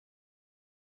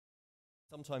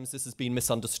Sometimes this has been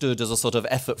misunderstood as a sort of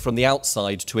effort from the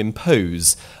outside to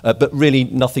impose, but really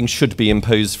nothing should be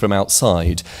imposed from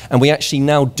outside. And we actually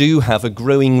now do have a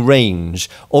growing range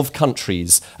of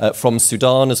countries, from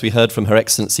Sudan, as we heard from Her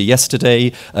Excellency yesterday,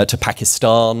 to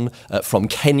Pakistan, from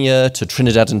Kenya to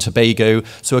Trinidad and Tobago,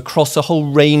 so across a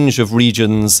whole range of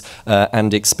regions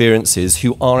and experiences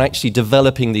who are actually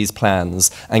developing these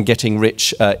plans and getting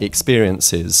rich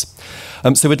experiences.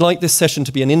 So we'd like this session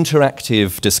to be an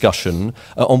interactive discussion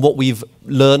on what we've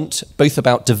learnt, both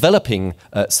about developing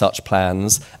such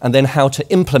plans and then how to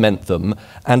implement them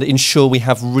and ensure we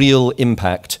have real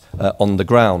impact on the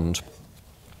ground.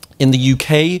 In the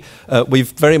UK,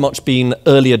 we've very much been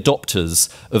early adopters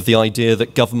of the idea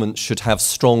that governments should have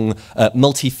strong,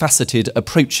 multifaceted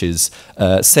approaches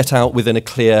set out within a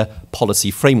clear policy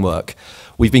framework.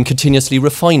 We've been continuously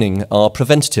refining our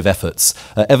preventative efforts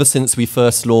ever since we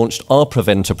first launched our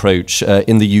Prevent approach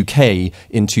in the UK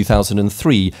in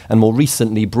 2003, and more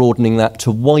recently broadening that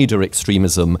to wider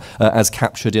extremism as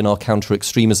captured in our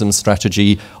Counter-Terrorism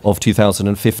strategy of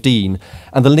 2015.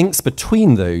 And the links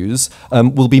between those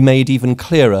will be made even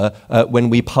clearer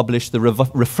when we publish the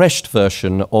refreshed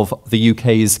version of the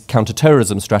UK's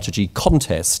Counter-Terrorism strategy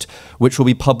contest, which will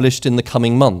be published in the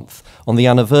coming month on the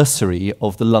anniversary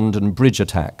of the London Bridge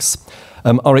attacks.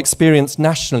 Our experience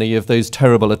nationally of those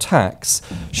terrible attacks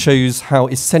shows how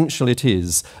essential it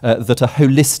is that a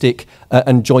holistic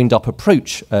and joined-up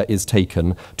approach is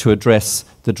taken to address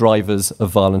the drivers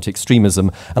of violent extremism.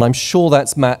 And I'm sure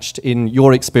that's matched in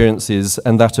your experiences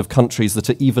and that of countries that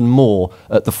are even more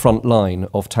at the front line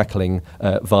of tackling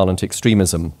violent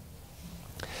extremism.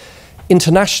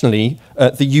 Internationally,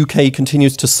 the UK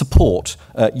continues to support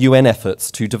UN efforts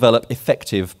to develop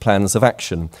effective plans of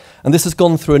action. And this has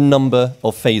gone through a number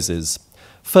of phases.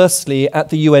 Firstly, at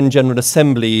the UN General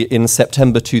Assembly in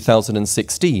September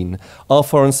 2016, our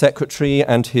Foreign Secretary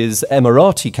and his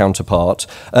Emirati counterpart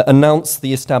announced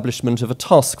the establishment of a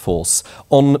task force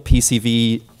on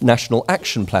PVE national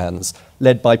action plans,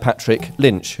 led by Patrick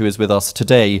Lynch, who is with us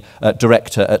today,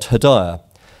 Director at Hedayah.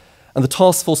 And the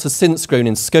task force has since grown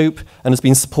in scope and has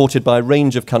been supported by a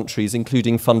range of countries,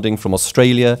 including funding from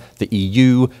Australia, the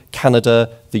EU,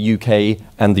 Canada, the UK,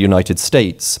 and the United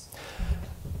States.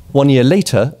 1 year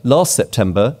later, last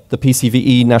September, the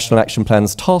PVE National Action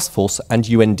Plans Task Force and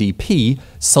UNDP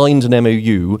signed an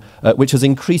MOU which has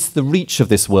increased the reach of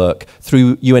this work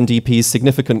through UNDP's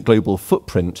significant global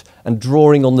footprint and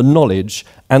drawing on the knowledge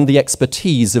and the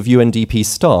expertise of UNDP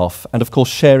staff and, of course,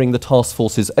 sharing the task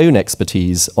force's own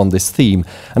expertise on this theme.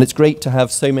 And it's great to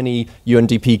have so many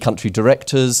UNDP country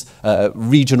directors,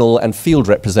 regional and field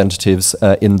representatives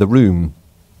in the room.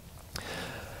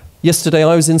 Yesterday,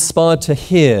 I was inspired to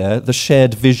hear the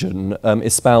shared vision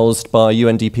espoused by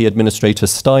UNDP Administrator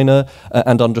Steiner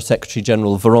and Under-Secretary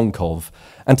General Voronkov,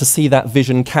 and to see that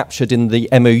vision captured in the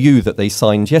MOU that they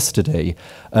signed yesterday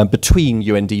between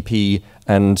UNDP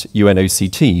and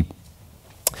UNOCT.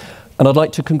 And I'd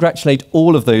like to congratulate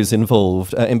all of those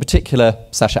involved, in particular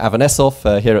Sasha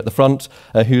Avanesov here at the front,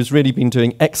 who's really been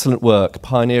doing excellent work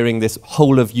pioneering this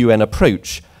whole-of-UN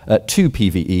approach to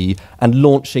PVE and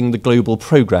launching the global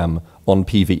programme on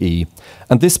PVE.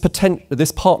 And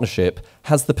this partnership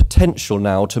has the potential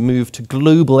now to move to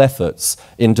global efforts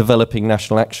in developing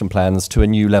national action plans to a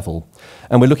new level.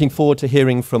 And we're looking forward to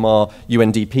hearing from our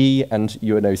UNDP and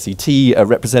UNOCT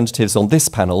representatives on this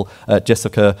panel,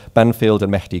 Jessica Banfield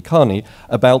and Mehdi Knani,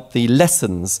 about the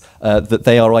lessons that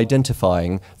they are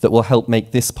identifying that will help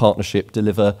make this partnership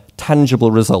deliver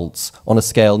tangible results on a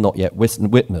scale not yet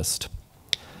witnessed.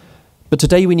 But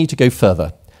today we need to go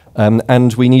further,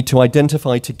 and we need to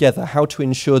identify together how to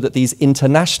ensure that these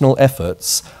international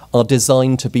efforts are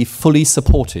designed to be fully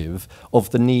supportive of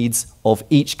the needs of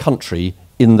each country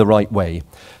in the right way.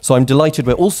 So I'm delighted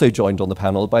we're also joined on the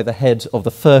panel by the head of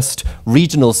the first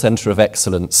Regional Centre of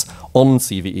Excellence on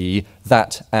CVE,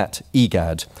 that at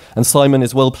IGAD. And Simon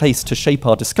is well placed to shape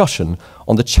our discussion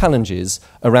on the challenges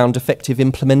around effective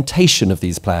implementation of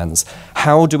these plans.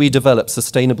 How do we develop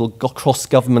sustainable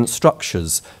cross-government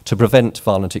structures to prevent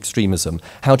violent extremism?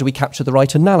 How do we capture the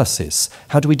right analysis?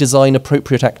 How do we design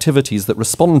appropriate activities that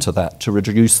respond to that to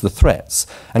reduce the threats?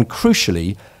 And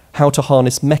crucially, how to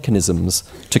harness mechanisms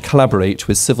to collaborate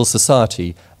with civil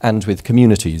society and with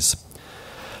communities.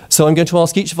 So I'm going to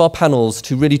ask each of our panels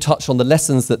to really touch on the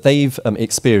lessons that they've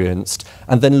experienced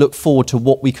and then look forward to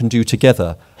what we can do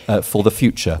together for the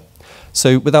future.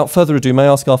 So without further ado, may I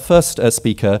ask our first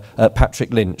speaker,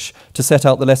 Patrick Lynch, to set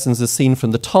out the lessons as seen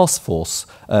from the task force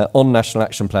on national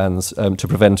action plans to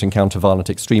prevent and counter violent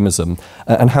extremism,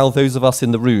 and how those of us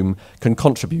in the room can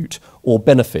contribute or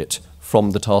benefit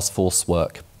from the task force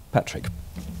work. Patrick.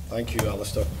 Thank you,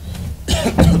 Alistair.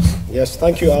 Yes,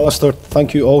 thank you, Alistair.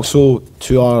 Thank you also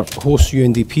to our host,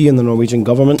 UNDP, and the Norwegian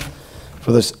government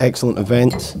for this excellent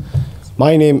event.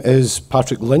 My name is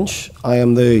Patrick Lynch. I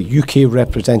am the UK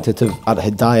representative at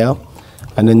Hedayah,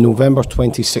 and in November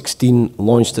 2016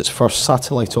 launched its first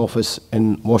satellite office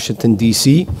in Washington,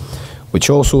 DC, which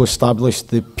also established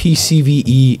the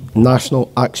PVE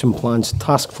National Action Plans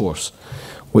Task Force,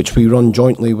 which we run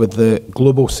jointly with the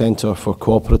Global Centre for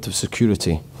Cooperative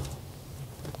Security.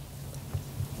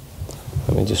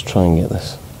 Let me just try and get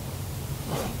this.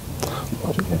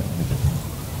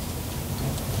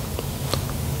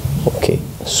 Okay,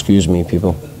 excuse me,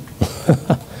 people.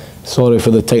 Sorry for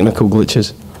the technical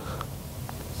glitches.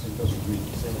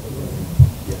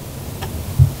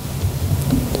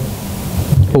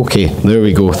 Okay, there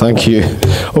we go, thank you.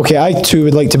 Okay, I too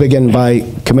would like to begin by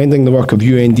commending the work of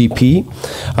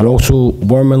UNDP and also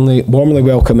warmly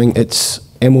welcoming its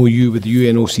MOU with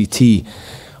UNOCT.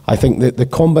 I think that the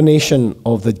combination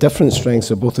of the different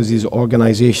strengths of both of these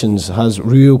organisations has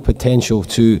real potential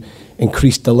to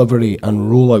increase delivery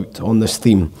and rollout on this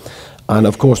theme. And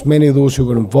of course, many of those who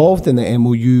were involved in the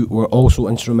MOU were also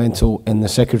instrumental in the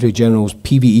Secretary-General's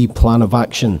PVE Plan of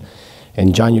Action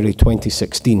in January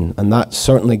 2016, and that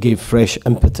certainly gave fresh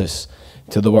impetus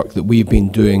to the work that we've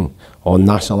been doing on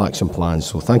national action plans.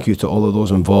 So thank you to all of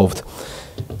those involved.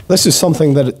 This is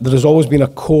something that has always been a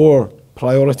core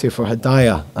priority for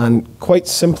Hedayah, and quite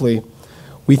simply,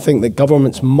 we think that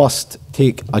governments must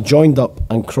take a joined-up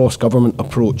and cross-government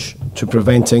approach to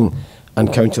preventing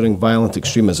and countering violent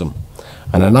extremism.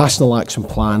 And a national action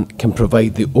plan can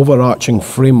provide the overarching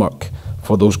framework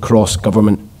for those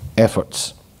cross-government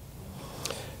efforts.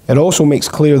 It also makes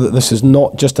clear that this is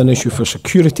not just an issue for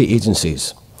security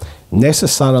agencies.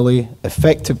 Necessarily,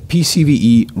 effective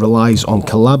PCVE relies on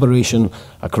collaboration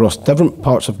across different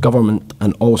parts of government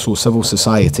and also civil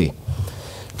society.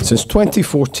 Since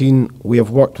 2014, we have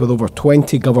worked with over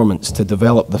 20 governments to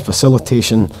develop the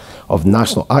facilitation of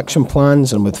national action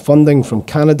plans, and with funding from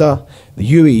Canada, the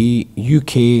UAE,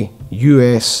 UK,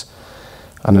 US,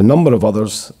 and a number of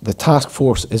others, the task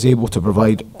force is able to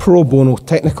provide pro bono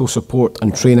technical support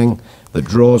and training that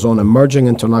draws on emerging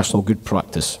international good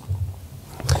practice.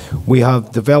 We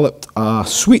have developed a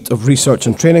suite of research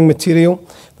and training material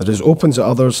that is open to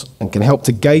others and can help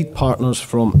to guide partners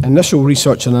from initial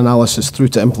research and analysis through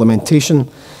to implementation.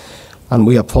 And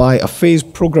we apply a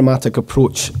phased programmatic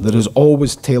approach that is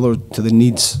always tailored to the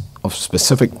needs of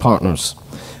specific partners.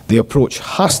 The approach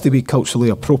has to be culturally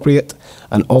appropriate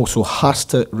and also has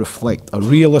to reflect a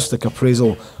realistic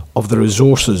appraisal of the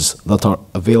resources that are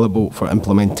available for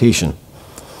implementation.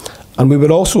 And we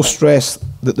would also stress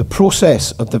that the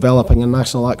process of developing a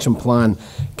national action plan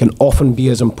can often be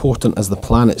as important as the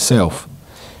plan itself.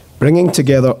 Bringing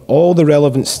together all the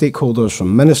relevant stakeholders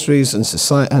from ministries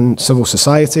and civil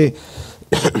society,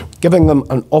 giving them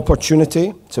an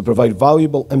opportunity to provide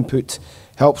valuable input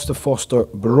helps to foster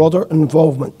broader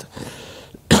involvement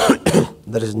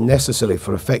that is necessary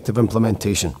for effective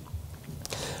implementation.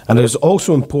 And it is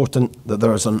also important that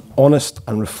there is an honest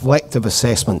and reflective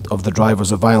assessment of the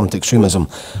drivers of violent extremism,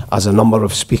 as a number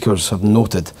of speakers have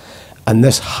noted. And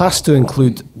this has to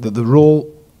include the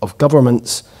role of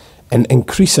governments in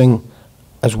increasing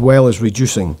as well as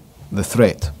reducing the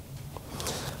threat.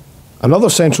 Another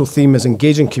central theme is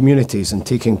engaging communities and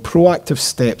taking proactive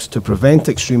steps to prevent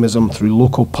extremism through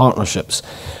local partnerships.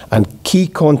 And key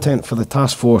content for the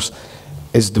task force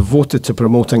is devoted to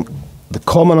promoting the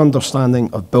common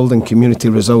understanding of building community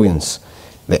resilience.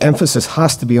 The emphasis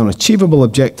has to be on achievable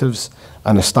objectives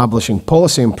and establishing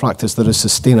policy and practice that is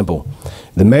sustainable.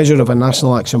 The measure of a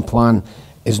national action plan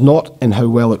is not in how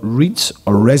well it reads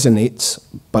or resonates,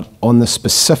 but on the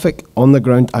specific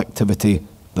on-the-ground activity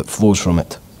that flows from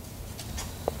it.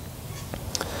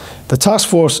 The task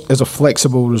force is a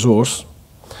flexible resource.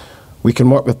 We can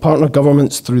work with partner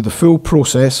governments through the full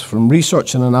process, from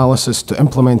research and analysis to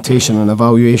implementation and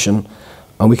evaluation,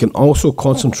 and we can also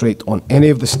concentrate on any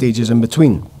of the stages in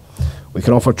between. We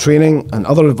can offer training and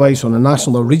other advice on a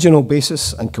national or regional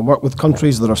basis, and can work with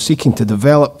countries that are seeking to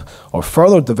develop or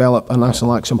further develop a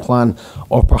national action plan,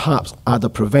 or perhaps add a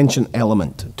prevention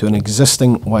element to an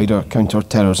existing wider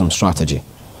counter-terrorism strategy.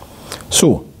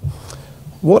 So,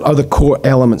 what are the core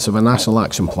elements of a national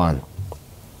action plan?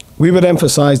 We would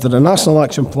emphasise that a national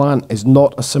action plan is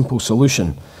not a simple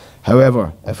solution.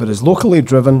 However, if it is locally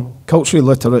driven, culturally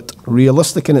literate,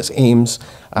 realistic in its aims,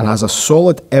 and has a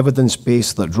solid evidence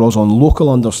base that draws on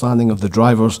local understanding of the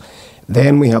drivers,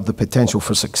 then we have the potential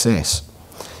for success.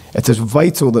 It is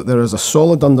vital that there is a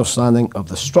solid understanding of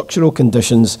the structural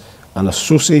conditions and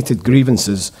associated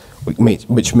grievances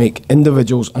which make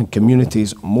individuals and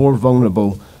communities more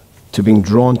vulnerable to being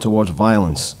drawn towards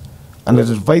violence. And it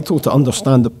is vital to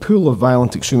understand the pool of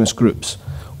violent extremist groups.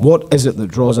 What is it that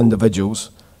draws individuals,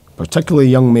 particularly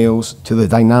young males, to the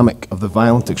dynamic of the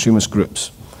violent extremist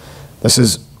groups? This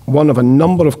is one of a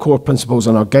number of core principles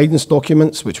in our guidance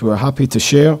documents, which we are happy to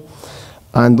share.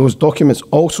 And those documents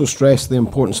also stress the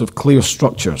importance of clear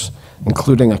structures,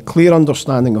 including a clear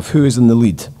understanding of who is in the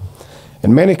lead.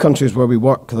 In many countries where we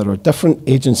work, there are different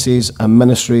agencies and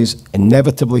ministries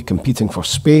inevitably competing for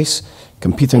space,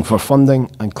 competing for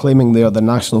funding, and claiming they are the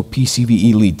national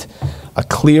PCVE lead. A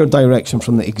clear direction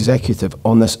from the executive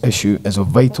on this issue is a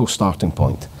vital starting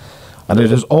point. And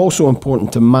it is also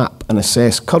important to map and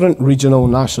assess current regional,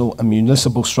 national and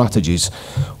municipal strategies.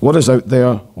 What is out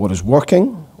there, what is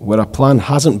working, where a plan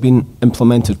hasn't been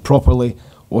implemented properly,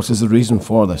 what is the reason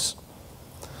for this?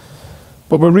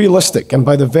 But we're realistic, and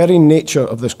by the very nature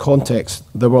of this context,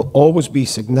 there will always be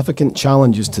significant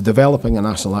challenges to developing a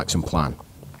national action plan.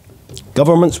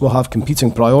 Governments will have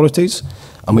competing priorities,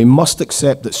 and we must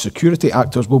accept that security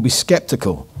actors will be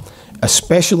sceptical,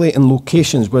 especially in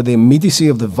locations where the immediacy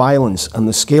of the violence and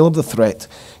the scale of the threat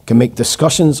can make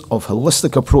discussions of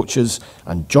holistic approaches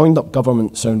and joined-up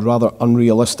government sound rather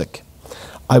unrealistic.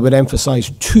 I would emphasise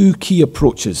two key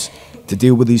approaches to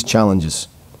deal with these challenges.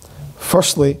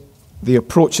 Firstly, the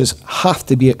approaches have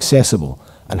to be accessible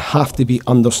and have to be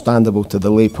understandable to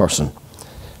the layperson.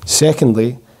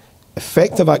 Secondly,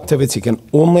 effective activity can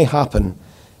only happen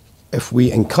if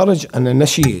we encourage and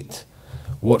initiate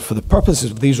what, for the purposes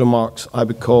of these remarks, I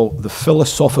would call the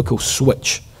philosophical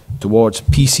switch towards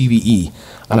PCVE.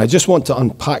 And I just want to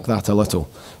unpack that a little.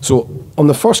 So, on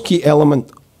the first key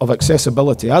element of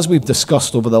accessibility, as we've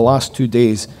discussed over the last 2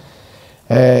 days,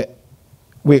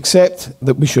 we accept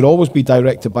that we should always be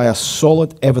directed by a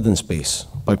solid evidence base,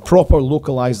 by proper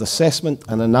localised assessment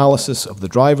and analysis of the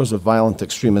drivers of violent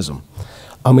extremism.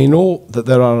 And we know that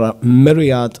there are a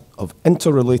myriad of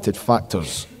interrelated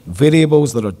factors,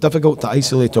 variables that are difficult to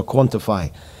isolate or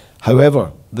quantify.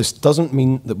 However, this doesn't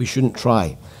mean that we shouldn't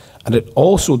try. And it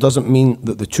also doesn't mean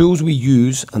that the tools we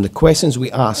use and the questions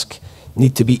we ask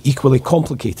need to be equally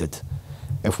complicated.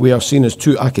 If we are seen as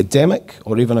too academic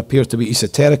or even appear to be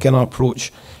esoteric in our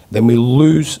approach, then we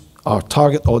lose our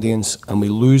target audience and we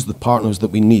lose the partners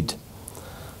that we need.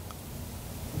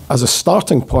 As a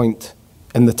starting point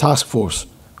in the task force,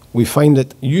 we find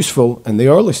it useful in the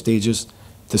early stages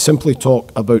to simply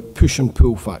talk about push and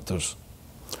pull factors.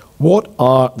 What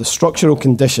are the structural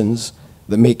conditions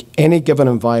that make any given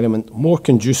environment more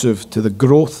conducive to the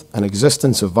growth and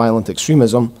existence of violent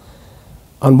extremism?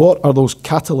 And what are those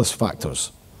catalyst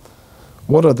factors?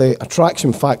 What are the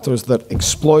attraction factors that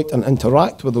exploit and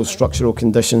interact with those structural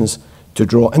conditions to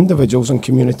draw individuals and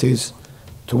communities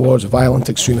towards violent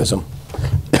extremism?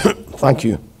 Thank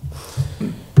you.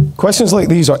 Questions like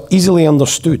these are easily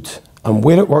understood, and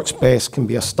where it works best can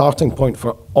be a starting point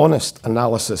for honest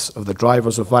analysis of the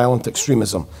drivers of violent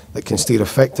extremism that can steer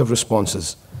effective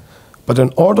responses. But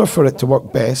in order for it to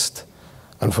work best,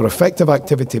 and for effective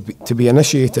activity to be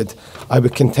initiated, I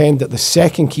would contend that the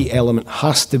second key element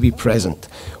has to be present.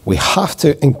 We have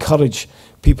to encourage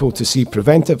people to see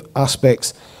preventive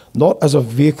aspects not as a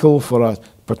vehicle for a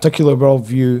particular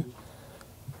worldview,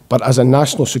 but as a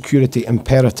national security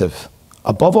imperative.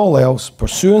 Above all else,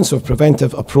 pursuance of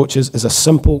preventive approaches is a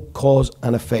simple cause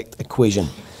and effect equation.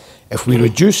 If we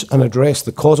reduce and address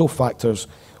the causal factors,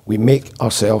 we make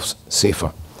ourselves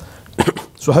safer.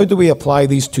 So how do we apply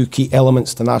these two key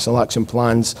elements to national action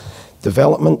plans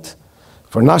development?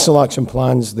 For national action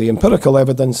plans, the empirical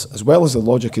evidence as well as the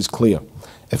logic is clear.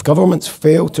 If governments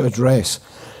fail to address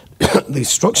these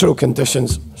structural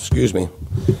conditions, excuse me,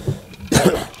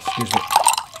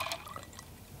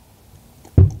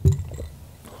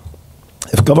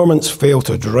 if governments fail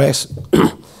to address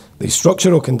these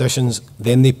structural conditions,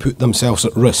 then they put themselves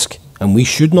at risk, and we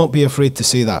should not be afraid to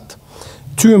say that.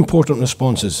 Two important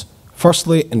responses.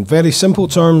 Firstly, in very simple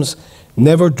terms,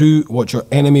 never do what your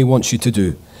enemy wants you to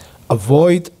do.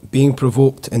 Avoid being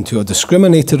provoked into a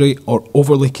discriminatory or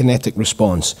overly kinetic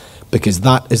response, because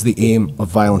that is the aim of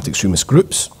violent extremist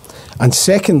groups. And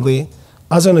secondly,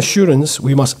 as an assurance,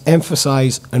 we must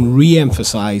emphasise and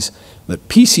re-emphasise that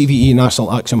PCVE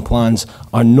national action plans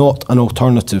are not an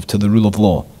alternative to the rule of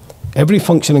law. Every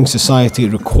functioning society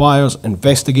requires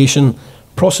investigation,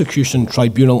 prosecution,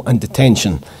 tribunal and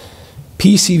detention.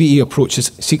 PCVE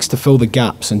approaches seeks to fill the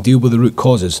gaps and deal with the root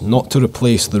causes, not to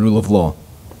replace the rule of law.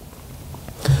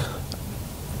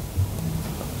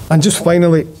 And just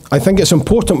finally, I think it's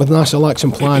important with national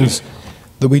action plans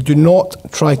that we do not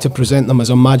try to present them as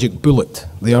a magic bullet.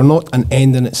 They are not an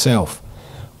end in itself.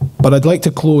 But I'd like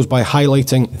to close by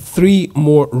highlighting 3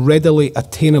 more readily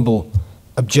attainable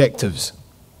objectives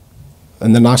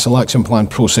in the National Action Plan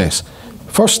process.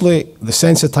 Firstly, the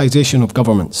sensitisation of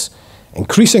governments,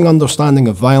 increasing understanding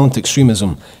of violent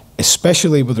extremism,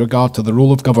 especially with regard to the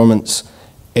role of governments,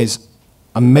 is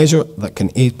a measure that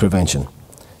can aid prevention.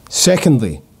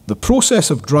 Secondly, the process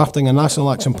of drafting a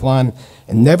National Action Plan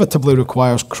inevitably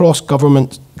requires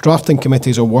cross-government drafting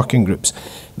committees or working groups.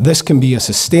 This can be a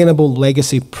sustainable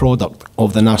legacy product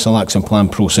of the National Action Plan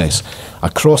process, a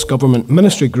cross-government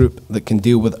ministry group that can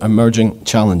deal with emerging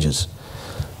challenges.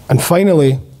 And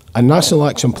finally, a National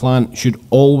Action Plan should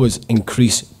always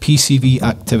increase PCV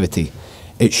activity.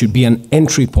 It should be an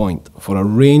entry point for a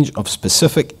range of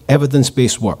specific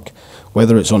evidence-based work,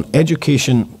 whether it's on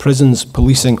education, prisons,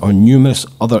 policing, or numerous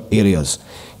other areas.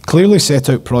 Clearly set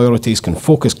out priorities can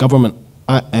focus government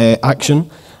action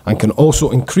and can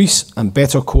also increase and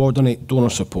better coordinate donor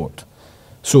support.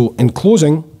 So, in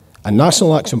closing, a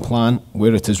National Action Plan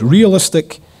where it is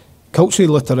realistic, culturally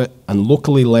literate, and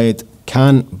locally led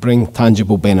can bring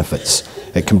tangible benefits.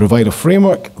 It can provide a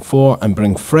framework for and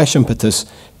bring fresh impetus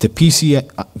to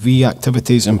PCV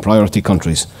activities in priority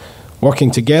countries. Working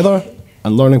together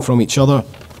and learning from each other,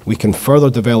 we can further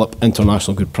develop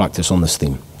international good practice on this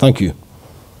theme. Thank you.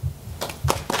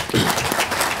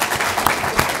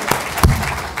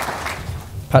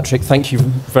 Patrick, thank you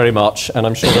very much, and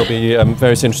I'm sure there'll be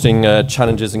various interesting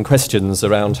challenges and questions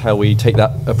around how we take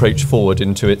that approach forward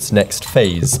into its next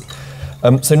phase.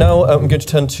 So now I'm going to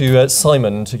turn to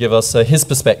Simon to give us his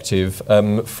perspective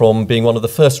from being one of the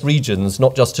first regions,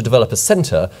 not just to develop a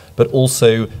centre, but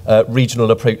also regional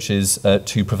approaches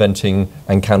to preventing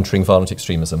and countering violent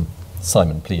extremism.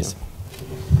 Simon, please.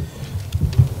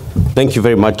 Thank you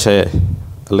very much,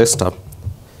 Lester.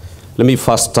 Let me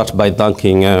first start by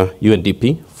thanking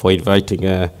UNDP for inviting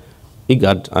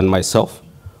IGAD and myself.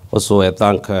 Also, I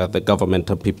thank the government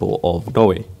and people of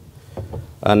Norway.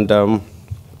 And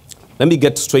let me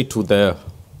get straight to the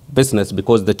business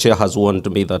because the chair has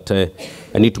warned me that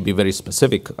I need to be very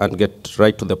specific and get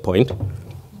right to the point.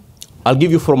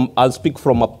 I'll speak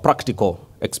from a practical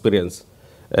experience.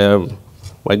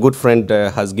 My good friend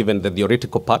has given the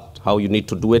theoretical part, how you need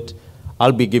to do it.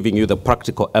 I'll be giving you the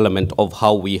practical element of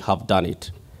how we have done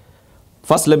it.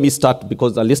 First, let me start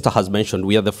because Alista has mentioned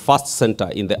we are the first center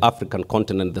in the African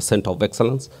continent, the center of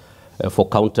excellence for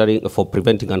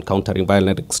preventing and countering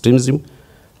violent extremism.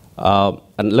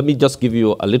 And let me just give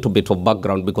you a little bit of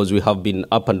background because we have been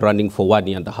up and running for 1.5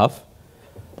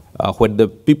 years. When the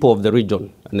people of the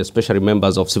region, and especially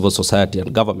members of civil society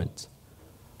and government,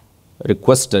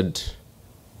 requested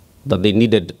that they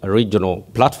needed a regional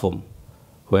platform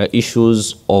where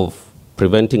issues of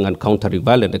preventing and countering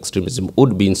violent extremism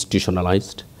would be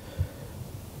institutionalized.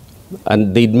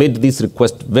 And they made this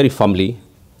request very firmly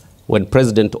when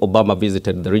President Obama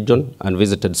visited the region and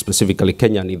visited specifically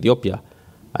Kenya and Ethiopia.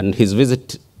 And his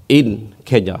visit in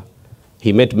Kenya,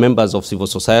 he met members of civil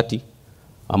society.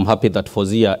 I'm happy that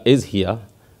Fozia is here,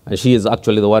 and she is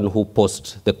actually the one who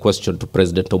posed the question to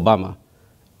President Obama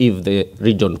if the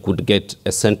region could get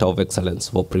a center of excellence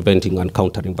for preventing and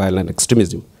countering violent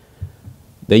extremism.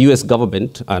 The US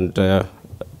government and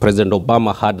President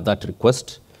Obama had that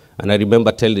request, and I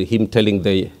remember him telling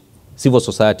the civil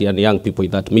society and young people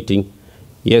in that meeting,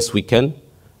 yes, we can,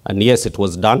 and yes, it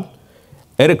was done.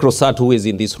 Eric Rosat, who is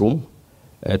in this room,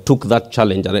 took that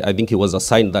challenge, and I think he was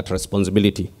assigned that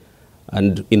responsibility.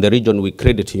 And in the region, we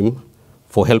credit him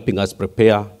for helping us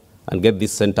prepare and get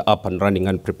this center up and running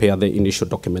and prepare the initial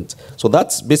documents. So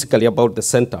that's basically about the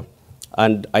center.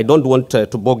 And I don't want to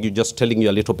bog you just telling you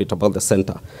a little bit about the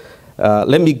center.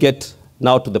 Let me get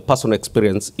now to the personal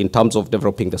experience in terms of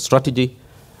developing the strategy.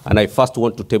 And I first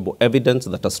want to table evidence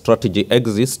that a strategy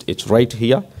exists. It's right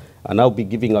here. And I'll be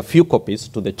giving a few copies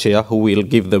to the chair who will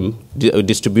give them,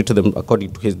 distribute them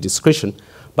according to his discretion.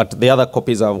 But the other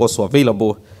copies are also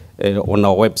available on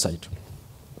our website.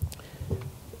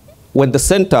 When the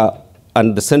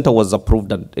center was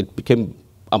approved and it became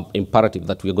imperative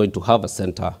that we're going to have a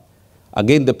center,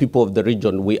 again, the people of the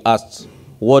region, we asked,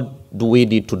 what do we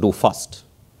need to do first?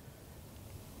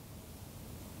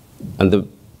 And the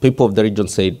people of the region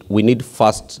said, we need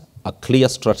first a clear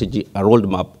strategy, a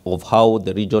roadmap of how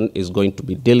the region is going to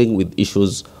be dealing with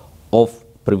issues of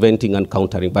preventing and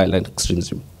countering violent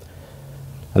extremism.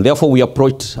 And therefore, we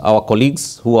approached our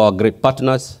colleagues who are great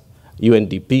partners,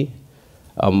 UNDP.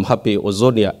 I'm happy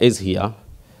Ozonia is here,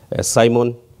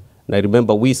 Simon. And I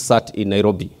remember we sat in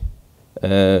Nairobi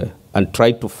and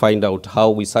tried to find out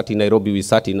how we sat in Nairobi, we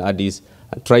sat in Addis,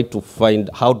 and tried to find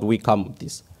how do we come with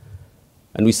this.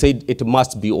 And we said it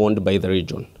must be owned by the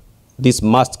region. This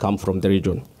must come from the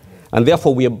region. And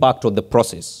therefore, we embarked on the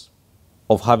process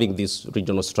of having this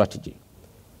regional strategy.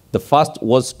 The first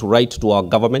was to write to our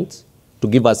government to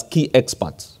give us key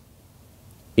experts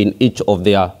in each of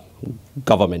their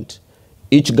government.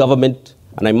 Each government,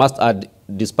 and I must add,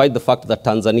 despite the fact that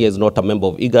Tanzania is not a member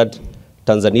of IGAD,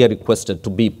 Tanzania requested to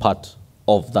be part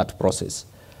of that process.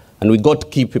 And we got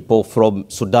key people from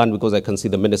Sudan, because I can see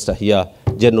the minister here,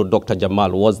 General Dr.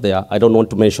 Jamal was there. I don't want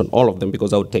to mention all of them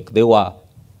because I would take, they were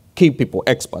key people,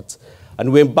 experts.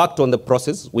 And we embarked on the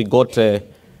process. We got a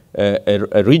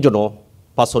regional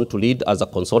person to lead as a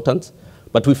consultant,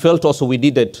 but we felt also we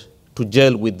needed to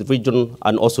gel with region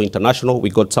and also international. We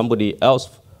got somebody else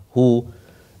who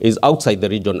is outside the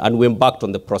region, and we embarked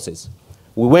on the process.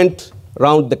 We went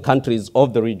around the countries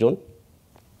of the region,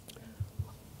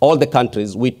 all the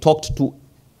countries. We talked to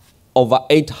over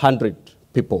 800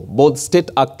 people, both state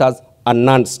actors and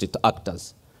non-state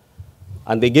actors.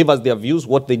 And they gave us their views,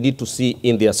 what they need to see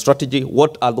in their strategy,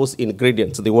 what are those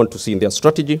ingredients they want to see in their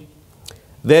strategy.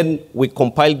 Then we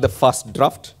compiled the first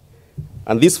draft,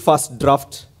 and this first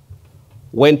draft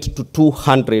went to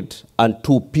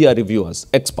 202 peer reviewers,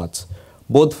 experts,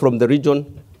 both from the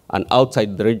region and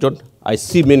outside the region. I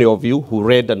see many of you who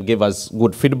read and gave us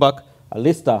good feedback.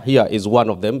 Alista here is one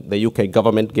of them. The UK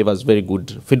government gave us very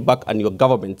good feedback, and your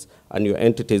governments and your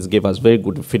entities gave us very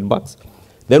good feedbacks.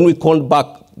 Then we called back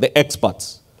the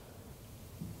experts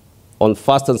on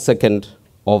 1st and 2nd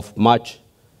of March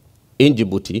in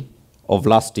Djibouti of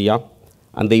last year,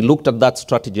 and they looked at that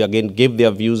strategy again, gave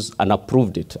their views and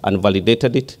approved it and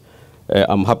validated it.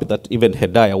 I'm happy that even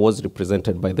Hedayah was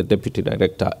represented by the Deputy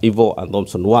Director, Ivo and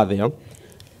Thompson were there.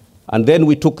 And then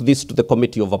we took this to the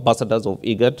Committee of Ambassadors of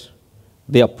IGAD.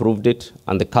 They approved it,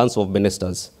 and the Council of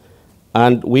Ministers.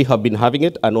 And we have been having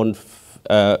it, and on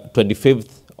 25th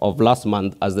of last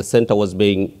month, as the center was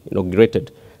being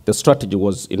inaugurated, the strategy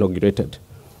was inaugurated.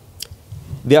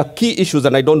 There are key issues,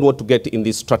 and I don't want to get in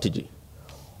this strategy.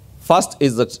 First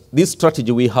is that this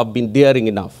strategy, we have been daring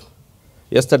enough.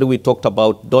 Yesterday we talked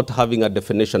about not having a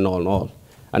definition on all,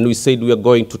 and we said we are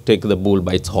going to take the bull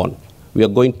by its horn. We are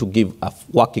going to give a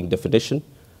working definition.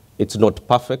 It's not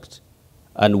perfect,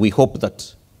 and we hope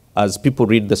that as people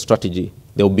read the strategy,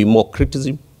 there will be more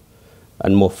criticism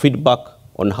and more feedback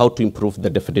on how to improve the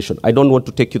definition. I don't want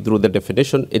to take you through the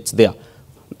definition. It's there.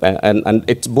 And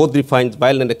it both defines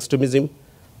violent extremism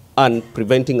and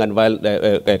preventing and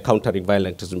countering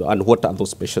violent extremism, and what are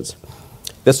those measures.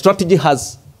 The strategy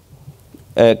has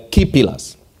key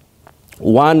pillars.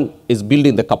 One is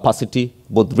building the capacity,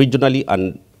 both regionally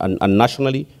and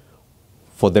nationally,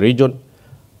 for the region.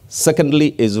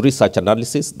 Secondly is research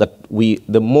analysis, that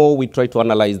the more we try to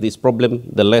analyze this problem,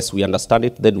 the less we understand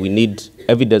it. Then we need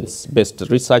evidence-based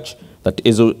research that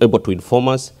is able to inform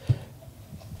us.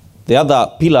 The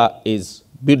other pillar is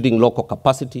building local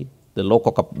capacity. The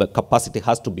local capacity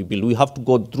has to be built. We have to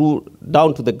go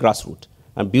down to the grassroots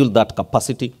and build that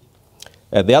capacity.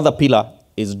 The other pillar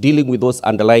is dealing with those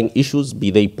underlying issues,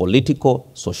 be they political,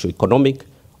 socio-economic.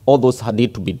 All those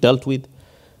need to be dealt with.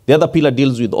 The other pillar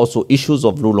deals with also issues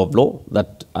of rule of law,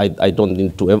 that I don't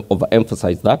need to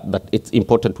overemphasize that it's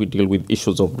important we deal with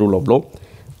issues of rule of law.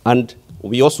 And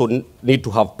we also need to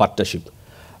have partnership.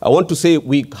 I want to say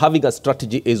having a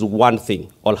strategy is one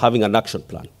thing, or having an action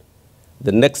plan.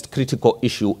 The next critical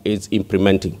issue is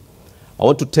implementing. I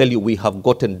want to tell you we have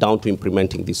gotten down to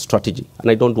implementing this strategy, and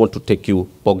I don't want to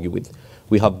bog you with.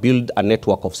 We have built a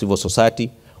network of civil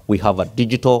society. We have a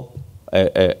digital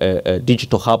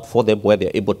hub for them where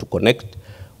they're able to connect.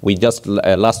 We just,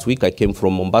 last week I came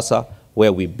from Mombasa,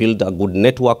 where we build a good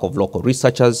network of local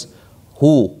researchers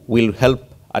who will help,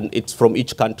 and it's from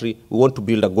each country. We want to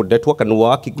build a good network, and we're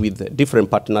working with different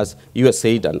partners,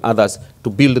 USAID and others, to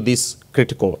build this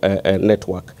critical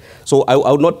network. So I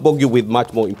will not bog you with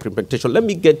much more implementation. Let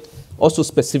me get also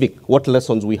specific what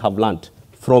lessons we have learned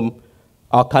from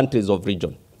our countries of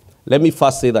region. Let me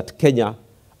first say that Kenya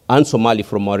and Somali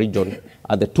from our region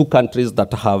are the two countries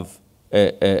that have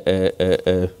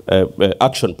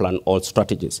action plan or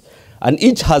strategies. And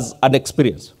each has an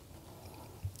experience.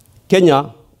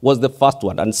 Kenya was the first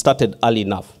one and started early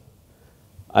enough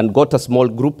and got a small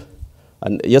group.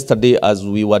 And yesterday, as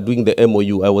we were doing the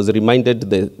MOU, I was reminded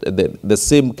the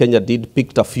same Kenya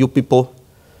picked a few people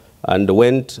and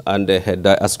went and had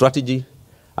a strategy,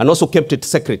 and also kept it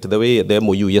secret, the way the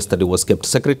MOU yesterday was kept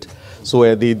secret.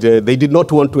 So they did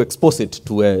not want to expose it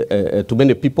to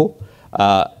many people.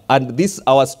 And this,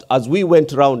 as we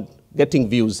went around getting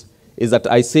views, is that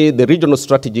I say the regional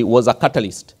strategy was a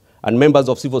catalyst, And members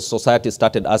of civil society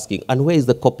started asking, and where is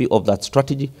the copy of that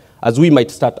strategy? As we might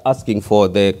start asking for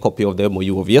the copy of the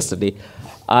MOU of yesterday.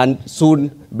 And soon,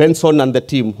 Benson and the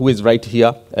team, who is right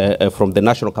here from the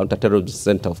National Counter-Terrorism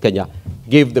Center of Kenya,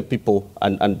 gave the people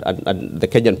and the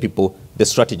Kenyan people the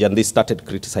strategy, and they started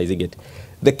criticizing it.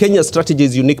 The Kenya strategy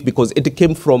is unique because it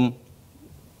came from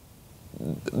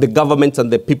the governments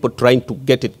and the people trying to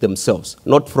get it themselves,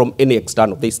 not from any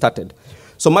external. They started.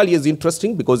 Somalia is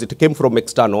interesting because it came from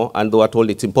external, and they were told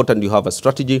it's important you have a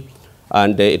strategy.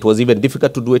 And it was even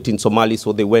difficult to do it in Somalia,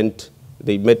 so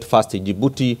they met first in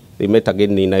Djibouti, they met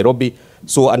again in Nairobi.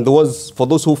 So, and there was, for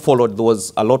those who followed, there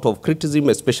was a lot of criticism,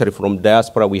 especially from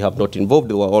diaspora. We have not involved,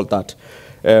 they were all that.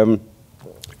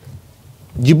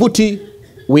 Djibouti,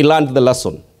 we learned the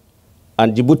lesson.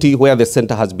 And Djibouti, where the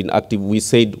center has been active, we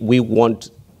said we want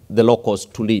the locals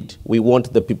to lead. We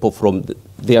want the people from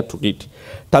there to lead.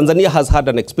 Tanzania has had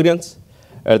an experience.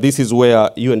 This is where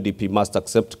UNDP must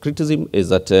accept criticism, is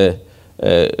that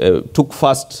took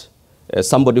first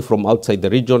somebody from outside the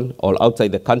region or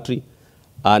outside the country,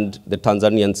 and the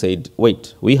Tanzanians said,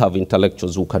 wait, we have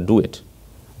intellectuals who can do it.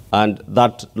 And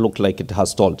that looked like it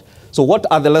has stalled. So what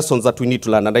are the lessons that we need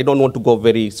to learn? And I don't want to go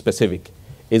very specific,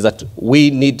 is that we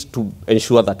need to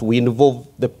ensure that we involve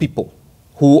the people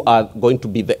who are going to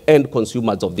be the end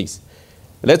consumers of this.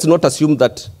 Let's not assume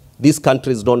that these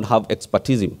countries don't have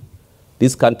expertise.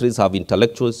 These countries have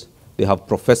intellectuals. They have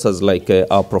professors like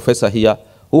our professor here,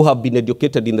 who have been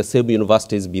educated in the same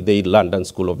universities, be they London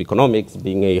School of Economics,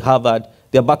 being a Harvard.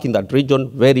 They're back in that region,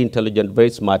 very intelligent, very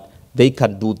smart. They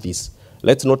can do this.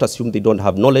 Let's not assume they don't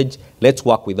have knowledge. Let's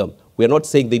work with them. We're not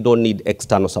saying they don't need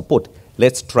external support.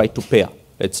 Let's try to pair.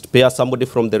 Let's pair somebody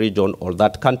from the region or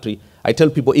that country. I tell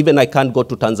people, even I can't go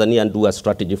to Tanzania and do a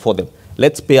strategy for them.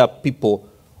 Let's pair people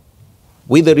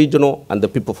with the regional and the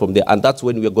people from there. And that's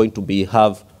when we're going to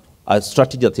have a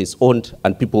strategy that is owned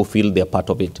and people feel they're part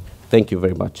of it. Thank you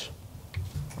very much.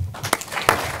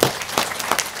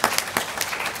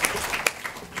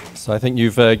 So I think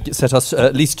you've set us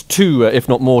at least two, if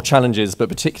not more, challenges, but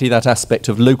particularly that aspect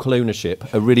of local ownership,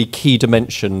 a really key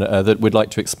dimension that we'd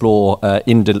like to explore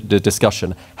in the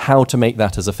discussion, how to make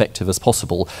that as effective as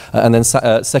possible. And then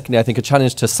secondly, I think a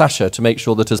challenge to Sasha to make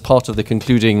sure that as part of the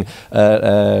concluding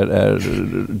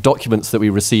documents that we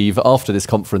receive after this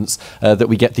conference, that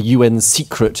we get the UN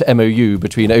secret MOU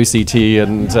between OCT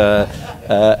and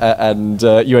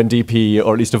UNDP,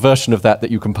 or at least a version of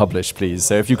that you can publish, please.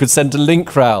 So if you could send a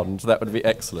link round, that would be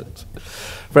excellent.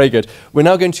 Very good. We're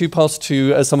now going to pass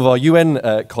to some of our UN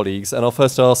colleagues, and I'll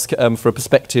first ask for a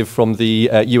perspective from the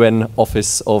UN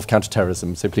Office of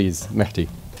Counter-Terrorism. So please, Mehdi.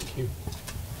 Thank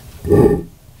you.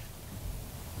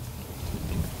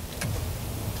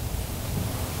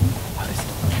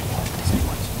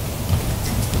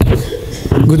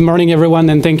 Good morning, everyone,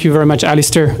 and thank you very much,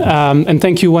 Alistair. And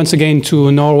thank you once again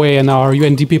to Norway and our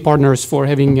UNDP partners for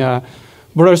having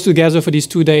brought us together for these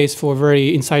 2 days for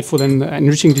very insightful and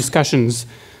enriching discussions.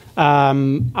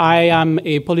 I am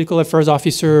a political affairs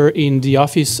officer in the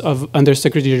office of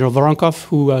Undersecretary General Voronkov,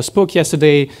 who spoke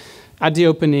yesterday at the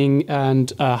opening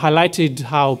and highlighted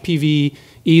how PVE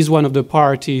is one of the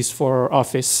priorities for our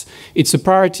office. It's a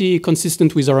priority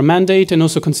consistent with our mandate and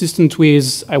also consistent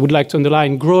with, I would like to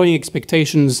underline, growing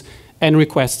expectations and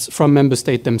requests from member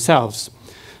states themselves.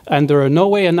 And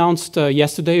Norway announced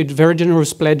yesterday a very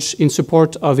generous pledge in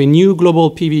support of a new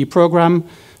global PVE program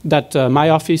that my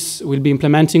office will be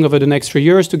implementing over the next 3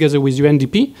 years together with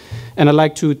UNDP. And I'd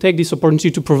like to take this opportunity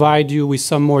to provide you with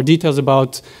some more details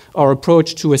about our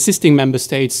approach to assisting member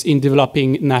states in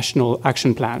developing national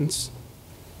action plans.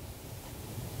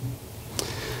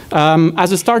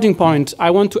 As a starting point,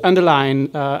 I want to underline,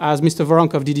 as Mr.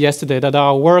 Voronkov did yesterday, that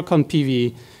our work on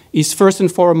PVE is first and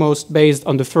foremost based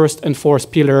on the first and fourth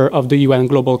pillar of the UN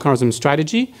Global Counter-Terrorism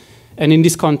Strategy. And in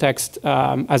this context,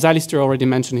 as Alistair already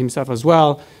mentioned himself as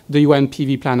well, the UN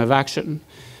PVE Plan of Action.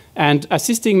 And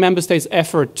assisting member states'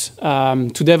 effort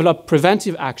to develop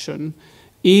preventive action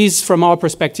is, from our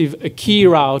perspective, a key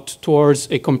route towards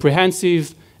a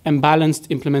comprehensive and balanced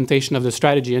implementation of the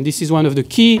strategy. And this is one of the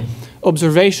key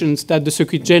observations that the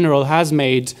Secretary General has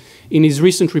made in his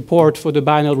recent report for the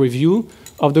biennial review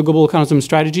of the Global Counter-Terrorism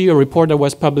Strategy, a report that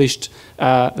was published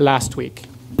last week.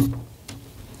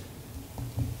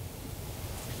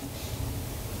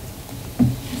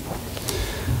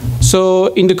 So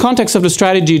in the context of the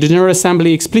strategy, the General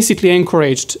Assembly explicitly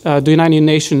encouraged the United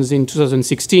Nations in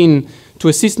 2016 to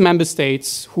assist member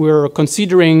states who are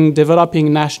considering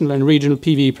developing national and regional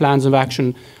PVE plans of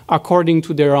action according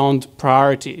to their own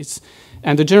priorities.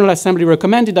 And the General Assembly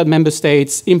recommended that member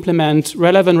states implement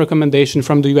relevant recommendations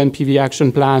from the UN PV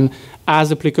Action Plan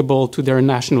as applicable to their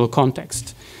national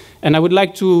context. And I would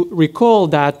like to recall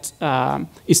that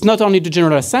it's not only the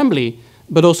General Assembly,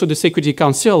 but also the Security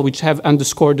Council, which have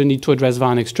underscored the need to address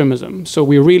violent extremism. So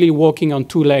we're really walking on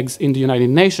two legs in the United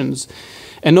Nations.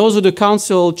 And also the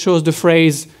Council chose the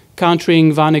phrase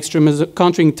countering violent extremism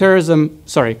conducive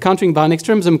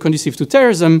to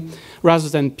terrorism rather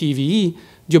than PVE.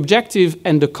 The objective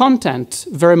and the content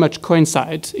very much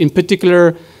coincide. In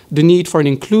particular, the need for an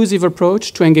inclusive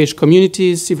approach to engage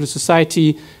communities, civil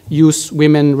society, youth,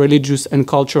 women, religious and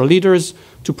cultural leaders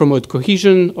to promote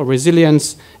cohesion or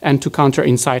resilience and to counter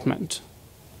incitement.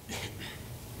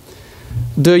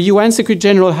 The UN Secretary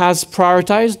General has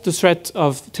prioritized the threat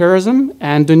of terrorism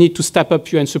and the need to step up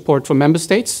UN support for member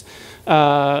states.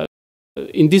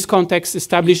 In this context,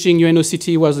 establishing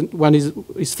UNOCT was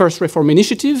his first reform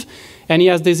initiative, and he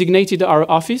has designated our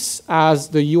office as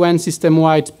the UN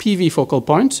system-wide PV focal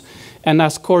point and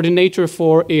as coordinator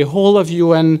for a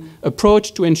whole-of-UN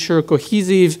approach to ensure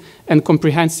cohesive and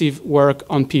comprehensive work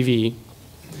on PVE.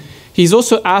 He's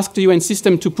also asked the UN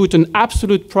system to put an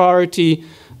absolute priority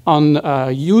on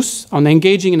youth, on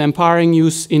engaging and empowering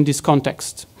youth in this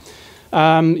context.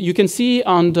 You can see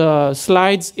on the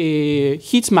slides a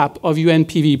heat map of UN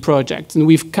PV projects, and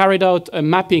we've carried out a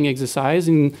mapping exercise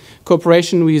in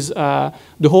cooperation with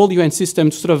the whole UN system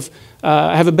to sort of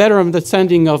have a better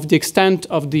understanding of the extent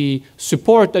of the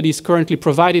support that is currently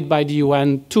provided by the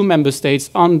UN to member states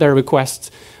on their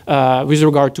requests with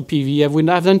regard to PV. We've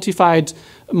identified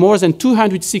more than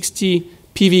 260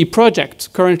 PV projects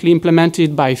currently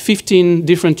implemented by 15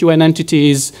 different UN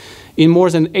entities in more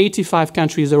than 85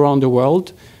 countries around the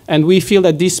world. And we feel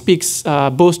that this speaks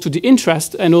both to the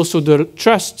interest and also the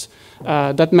trust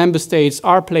that member states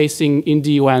are placing in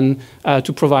the UN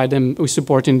to provide them with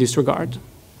support in this regard.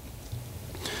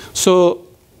 So,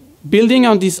 building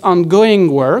on this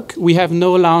ongoing work, we have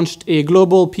now launched a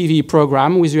global PV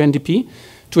program with UNDP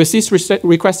to assist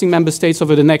requesting member states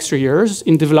over the next 3 years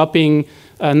in developing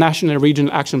national and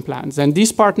regional action plans. And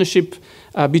this partnership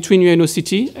between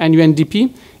UNOCT and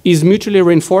UNDP is mutually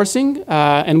reinforcing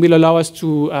and will allow us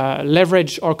to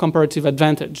leverage our comparative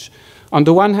advantage. On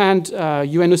the one hand,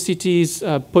 UNOCT's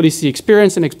policy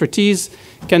experience and expertise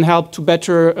can help to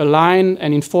better align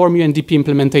and inform UNDP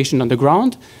implementation on the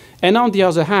ground. And on the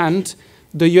other hand,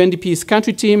 the UNDP's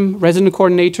country team, resident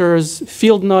coordinators,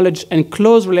 field knowledge, and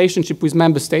close relationship with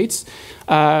member states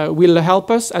will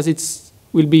help us, as it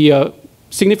will be a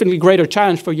significantly greater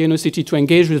challenge for UNOCT to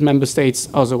engage with member states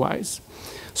otherwise.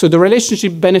 So the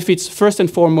relationship benefits first and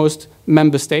foremost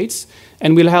member states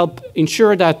and will help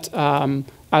ensure that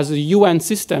as a UN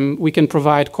system, we can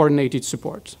provide coordinated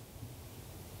support.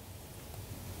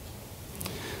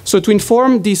 So to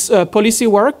inform this policy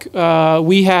work,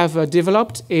 we have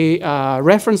developed a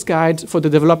reference guide for the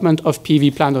development of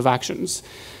PV plan of actions.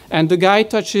 And the guide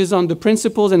touches on the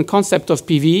principles and concept of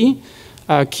PVE,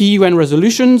 key UN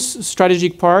resolutions,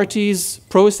 strategic priorities,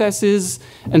 processes,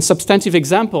 and substantive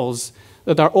examples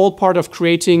that are all part of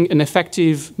creating an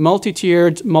effective,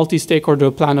 multi-tiered, multi-stakeholder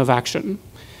plan of action.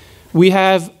 We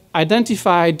have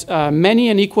identified many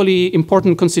and equally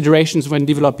important considerations when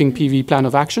developing PV plan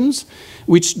of actions,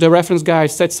 which the reference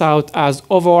guide sets out as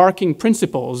overarching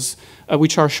principles,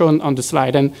 which are shown on the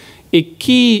slide. And a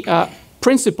key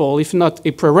principle, if not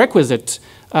a prerequisite,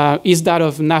 is that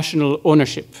of national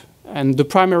ownership and the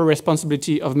primary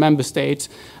responsibility of member states,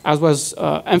 as was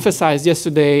emphasized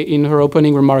yesterday in her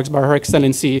opening remarks by Her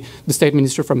Excellency, the State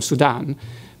Minister from Sudan.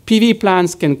 PV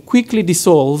plans can quickly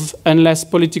dissolve unless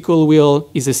political will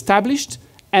is established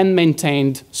and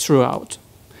maintained throughout.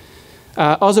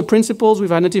 Other principles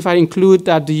we've identified include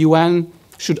that the UN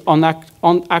should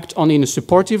act only in a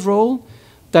supportive role,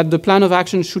 that the plan of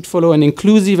action should follow an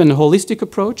inclusive and holistic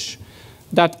approach,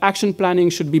 that action planning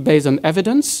should be based on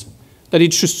evidence, that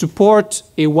it should support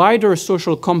a wider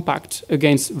social compact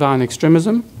against violent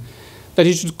extremism, that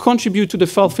it should contribute to the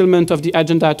fulfillment of the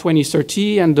Agenda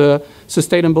 2030 and the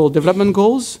Sustainable Development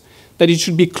Goals, that it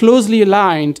should be closely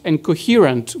aligned and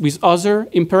coherent with other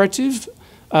imperatives,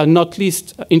 not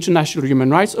least international human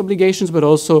rights obligations, but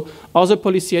also other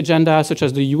policy agendas such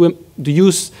as the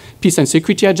Youth Peace and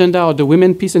Security Agenda or the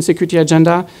Women Peace and Security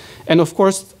Agenda, and of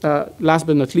course, last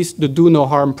but not least, the Do No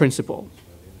Harm principle.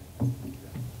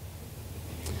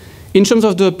 In terms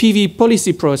of the PV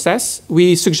policy process,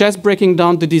 we suggest breaking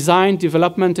down the design,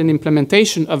 development, and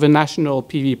implementation of a national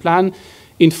PV plan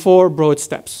in 4 broad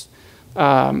steps.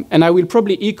 And I will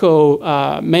probably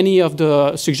echo many of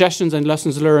the suggestions and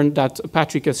lessons learned that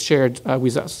Patrick has shared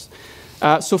with us.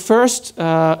 So first,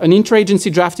 an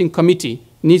interagency drafting committee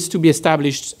needs to be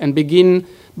established and begin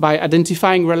by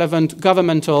identifying relevant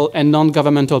governmental and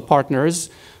non-governmental partners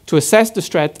to assess the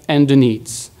threat and the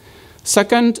needs.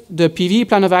 Second, the PVE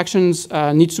plan of actions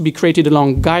needs to be created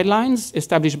along guidelines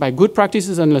established by good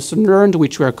practices and lessons learned,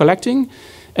 which we are collecting,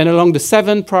 and along the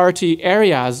 7 priority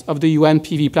areas of the UN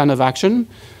PVE plan of action,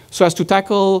 so as to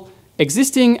tackle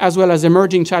existing as well as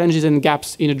emerging challenges and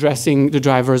gaps in addressing the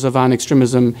drivers of violent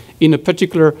extremism in a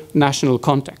particular national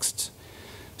context.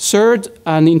 Third,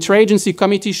 an interagency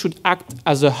committee should act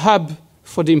as a hub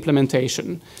for the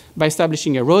implementation by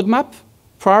establishing a roadmap,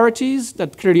 priorities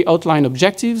that clearly outline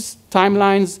objectives,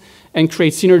 timelines, and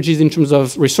create synergies in terms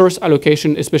of resource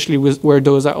allocation, especially where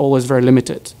those are always very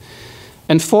limited.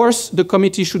 And fourth, the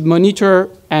committee should monitor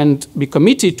and be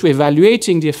committed to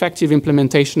evaluating the effective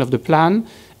implementation of the plan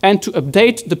and to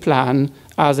update the plan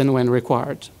as and when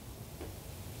required.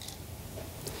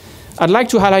 I'd like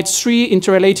to highlight 3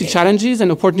 interrelated challenges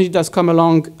and opportunities that come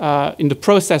along in the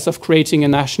process of creating a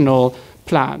national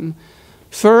plan.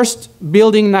 First,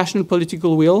 building national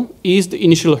political will is the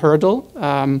initial hurdle.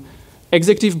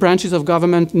 Executive branches of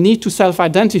government need to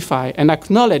self-identify and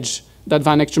acknowledge that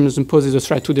violent extremism poses a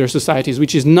threat to their societies,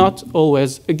 which is not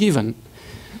always a given.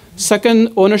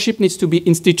 Second, ownership needs to be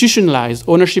institutionalized.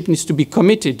 Ownership needs to be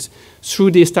committed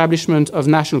through the establishment of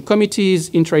national committees,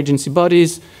 interagency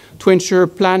bodies, to ensure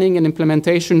planning and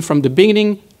implementation from the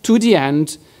beginning to the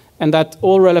end, and that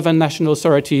all relevant national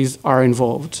authorities are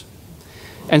involved.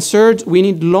 And third, we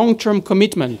need long-term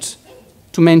commitment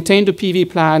to maintain the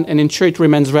PV plan and ensure it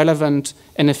remains relevant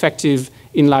and effective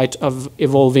in light of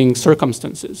evolving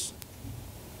circumstances.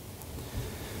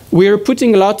 We're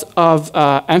putting a lot of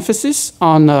emphasis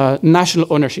on national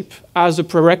ownership as a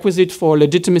prerequisite for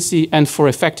legitimacy and for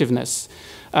effectiveness.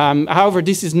 However,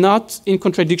 this is not in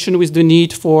contradiction with the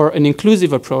need for an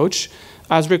inclusive approach,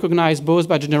 as recognized both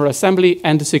by the General Assembly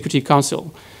and the Security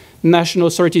Council. National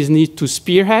authorities need to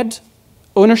spearhead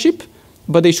ownership,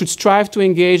 but they should strive to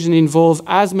engage and involve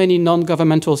as many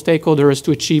non-governmental stakeholders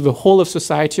to achieve a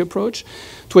whole-of-society approach,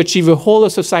 to achieve a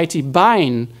whole-of-society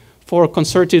buy-in for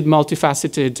concerted,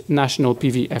 multifaceted national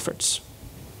PV efforts.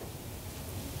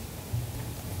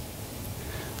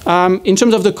 In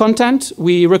terms of the content,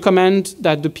 we recommend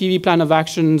that the PV plan of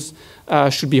actions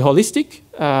should be holistic,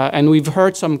 and we've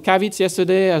heard some caveats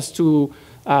yesterday as to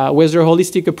whether a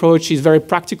holistic approach is very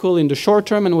practical in the short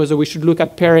term and whether we should look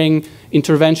at pairing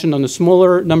intervention on a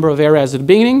smaller number of areas at the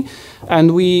beginning.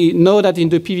 And we know that in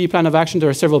the PV plan of action, there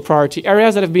are several priority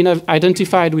areas that have been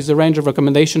identified with a range of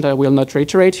recommendations that I will not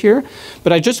reiterate here.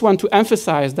 But I just want to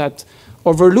emphasize that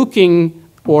overlooking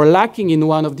or lacking in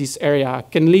one of these areas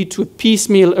can lead to a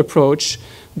piecemeal approach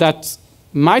that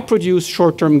might produce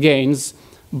short-term gains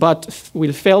but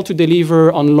will fail to deliver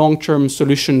on long-term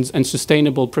solutions and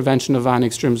sustainable prevention of violent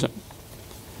extremism.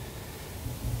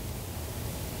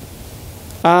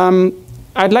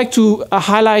 I'd like to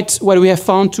highlight what we have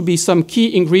found to be some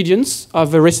key ingredients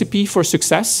of a recipe for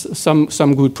success,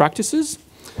 some good practices.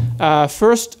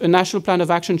 First, a national plan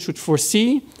of action should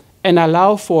foresee and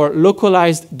allow for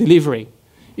localized delivery.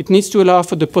 It needs to allow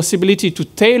for the possibility to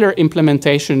tailor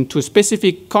implementation to a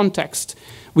specific context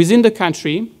within the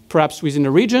country, perhaps within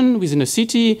a region, within a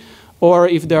city, or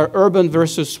if there are urban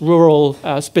versus rural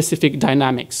specific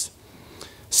dynamics.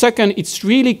 Second, it's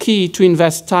really key to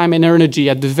invest time and energy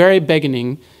at the very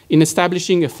beginning in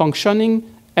establishing a functioning,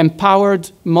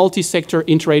 empowered, multi-sector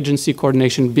interagency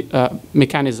coordination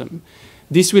mechanism.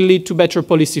 This will lead to better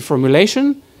policy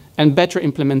formulation and better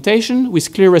implementation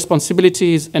with clear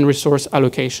responsibilities and resource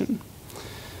allocation.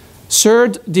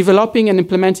 Third, developing and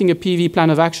implementing a PV plan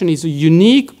of action is a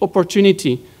unique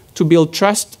opportunity to build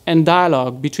trust and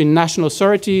dialogue between national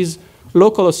authorities,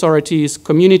 local authorities,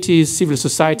 communities, civil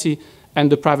society, and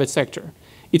the private sector.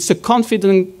 It's a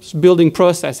confidence-building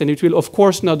process, and it will, of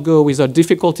course, not go without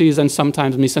difficulties and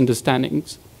sometimes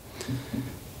misunderstandings.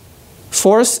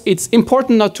 Fourth, it's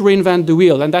important not to reinvent the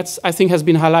wheel, and that's, I think, has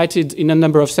been highlighted in a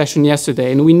number of sessions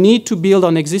yesterday. And we need to build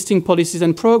on existing policies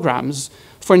and programs,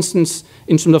 for instance,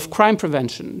 in terms of crime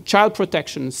prevention, child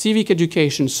protection, civic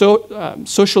education,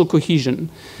 social cohesion.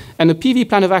 And the PV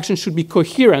plan of action should be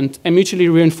coherent and mutually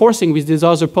reinforcing with these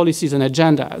other policies and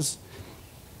agendas,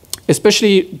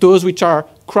 especially those which are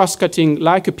cross-cutting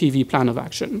like a PV plan of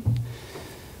action.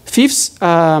 Fifth,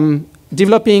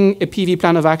 developing a PV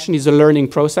plan of action is a learning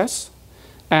process.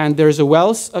 And there's a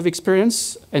wealth of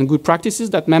experience and good practices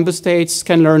that member states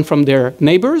can learn from their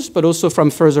neighbors, but also from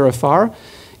further afar,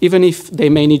 even if they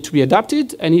may need to be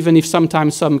adapted, and even if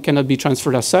sometimes some cannot be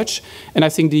transferred as such. And I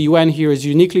think the UN here is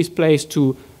uniquely placed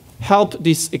to help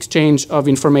this exchange of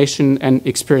information and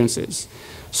experiences.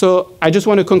 So I just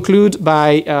want to conclude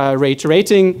by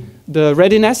reiterating the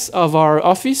readiness of our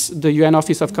office, the UN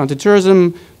Office of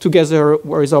Counter-Terrorism, together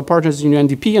with our partners in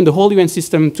UNDP and the whole UN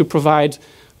system to provide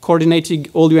coordinating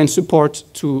all UN support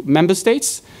to member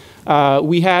states.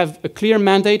 We have a clear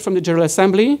mandate from the General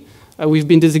Assembly. We've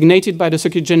been designated by the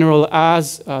Secretary General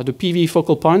as the PVE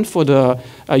focal point for the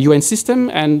UN system,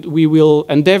 and we will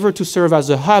endeavor to serve as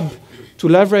a hub to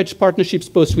leverage partnerships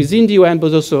both within the UN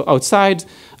but also outside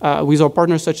with our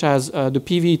partners such as the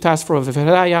PVE Task Force of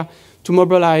Hedayah to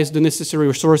mobilize the necessary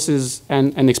resources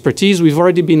and expertise. We've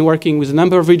already been working with a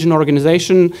number of regional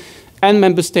organizations and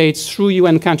member states through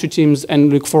UN country teams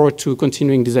and look forward to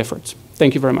continuing these efforts.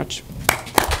 Thank you very much.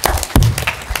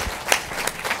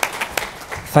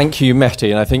 Thank you, Mehdi,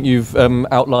 and I think you've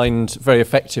outlined very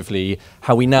effectively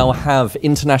how we now have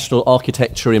international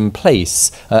architecture in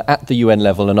place at the UN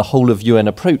level and a whole of UN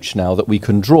approach now that we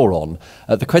can draw on.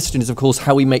 The question is, of course,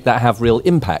 how we make that have real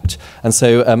impact. And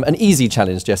so an easy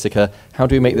challenge, Jessica, how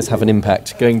do we make this have an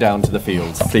impact going down to the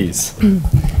field, please?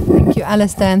 Thank you,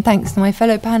 Alistair, and thanks to my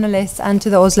fellow panellists and to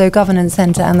the Oslo Governance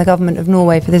Centre and the Government of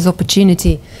Norway for this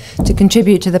opportunity to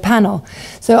contribute to the panel.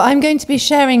 So I'm going to be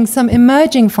sharing some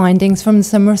emerging findings from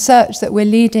some research that we're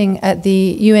leading at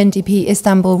the UNDP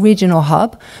Istanbul Regional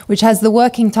Hub, which has the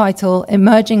working title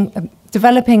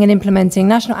Developing and Implementing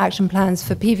National Action Plans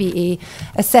for PVE,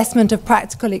 Assessment of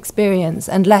Practical Experience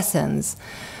and Lessons.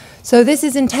 So this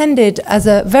is intended as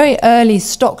a very early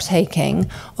stock-taking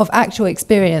of actual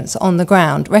experience on the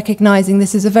ground, recognizing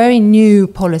this is a very new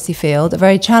policy field, a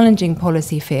very challenging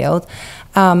policy field,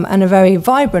 and a very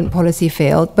vibrant policy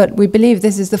field, but we believe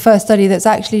this is the first study that's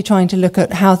actually trying to look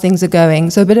at how things are going.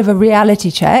 So a bit of a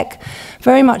reality check,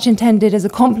 very much intended as a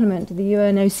complement to the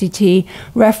UNOCT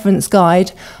reference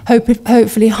guide,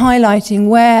 hopefully highlighting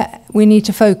where we need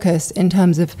to focus in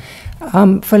terms of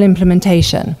full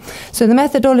implementation. So the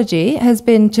methodology has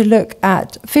been to look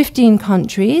at 15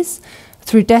 countries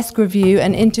through desk review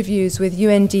and interviews with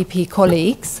UNDP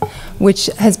colleagues, which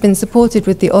has been supported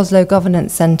with the Oslo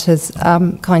Governance Centre's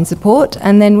kind support,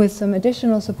 and then with some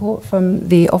additional support from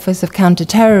the Office of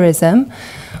Counter-Terrorism.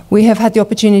 We have had the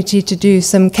opportunity to do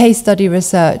some case study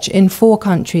research in 4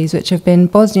 countries, which have been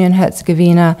Bosnia and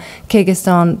Herzegovina,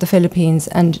 Kyrgyzstan, the Philippines,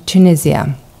 and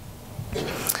Tunisia.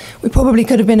 We probably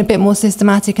could have been a bit more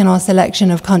systematic in our selection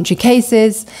of country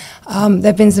cases. There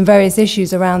have been some various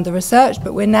issues around the research,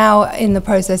 but we're now in the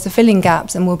process of filling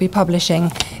gaps and we'll be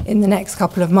publishing in the next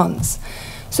couple of months.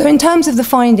 So in terms of the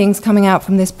findings coming out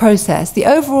from this process, the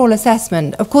overall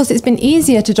assessment, of course, it's been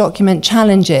easier to document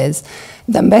challenges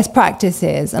than best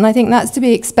practices, and I think that's to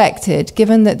be expected,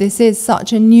 given that this is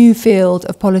such a new field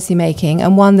of policymaking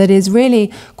and one that is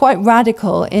really quite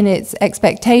radical in its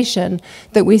expectation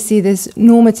that we see this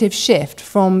normative shift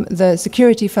from the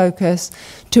security focus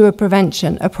to a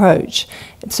prevention approach.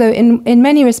 So in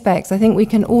many respects, I think we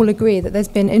can all agree that there's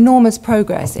been enormous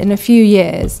progress in a few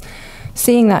years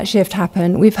seeing that shift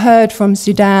happen. We've heard from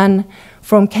Sudan,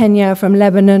 from Kenya, from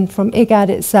Lebanon, from IGAD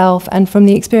itself, and from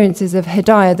the experiences of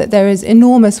Hedayah that there is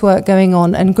enormous work going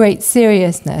on and great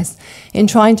seriousness in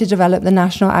trying to develop the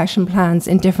national action plans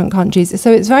in different countries.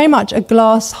 So it's very much a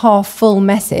glass half full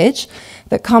message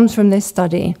that comes from this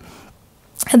study.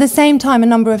 At the same time, a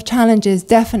number of challenges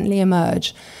definitely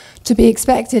emerge, to be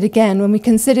expected again when we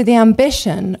consider the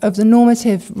ambition of the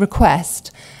normative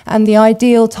request and the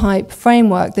ideal type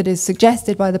framework that is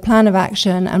suggested by the plan of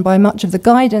action and by much of the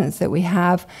guidance that we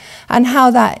have, and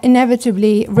how that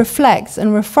inevitably reflects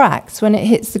and refracts when it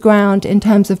hits the ground in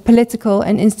terms of political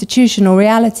and institutional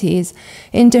realities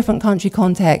in different country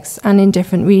contexts and in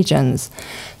different regions.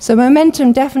 So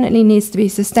momentum definitely needs to be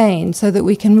sustained so that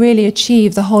we can really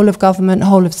achieve the whole of government,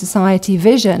 whole of society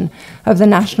vision of the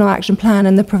National Action Plan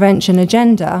and the prevention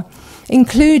agenda,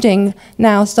 including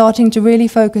now starting to really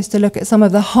focus to look at some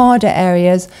of the harder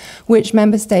areas which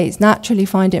member states naturally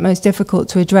find it most difficult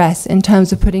to address in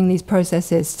terms of putting these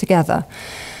processes together.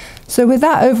 So with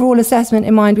that overall assessment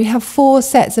in mind, we have 4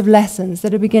 sets of lessons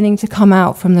that are beginning to come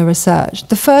out from the research.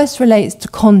 The first relates to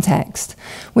context.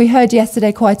 We heard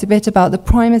yesterday quite a bit about the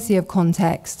primacy of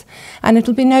context, and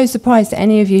it'll be no surprise to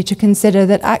any of you to consider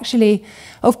that actually,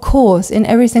 of course, in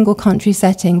every single country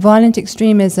setting, violent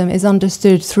extremism is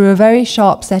understood through a very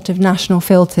sharp set of national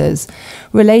filters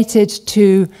related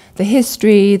to the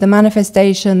history, the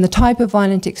manifestation, the type of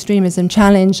violent extremism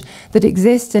challenge that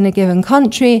exists in a given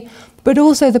country, but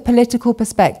also the political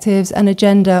perspectives and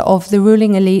agenda of the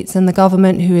ruling elites and the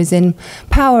government who is in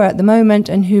power at the moment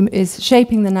and who is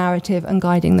shaping the narrative and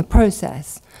guiding the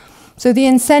process. So the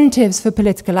incentives for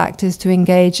political actors to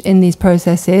engage in these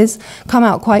processes come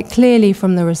out quite clearly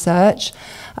from the research,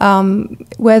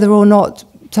 whether or not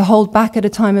to hold back at a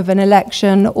time of an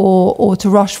election or to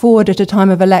rush forward at a time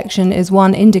of election is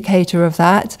one indicator of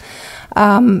that.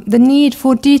 The need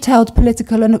for detailed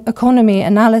political and economy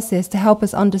analysis to help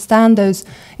us understand those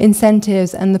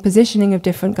incentives and the positioning of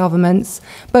different governments,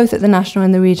 both at the national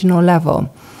and the regional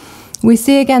level. We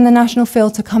see again the national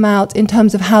filter come out in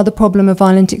terms of how the problem of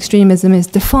violent extremism is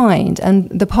defined and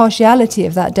the partiality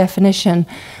of that definition,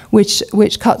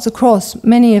 which cuts across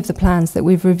many of the plans that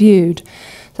we've reviewed.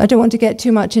 So I don't want to get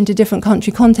too much into different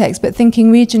country contexts, but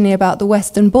thinking regionally about the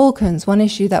Western Balkans, one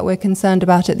issue that we're concerned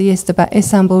about at the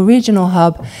Istanbul Regional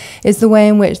Hub is the way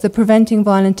in which the preventing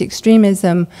violent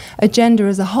extremism agenda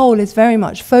as a whole is very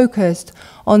much focused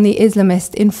on the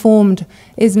Islamist-informed,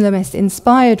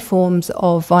 Islamist-inspired forms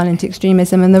of violent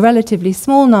extremism and the relatively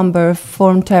small number of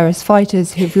foreign terrorist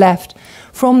fighters who've left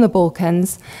from the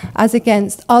Balkans, as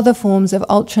against other forms of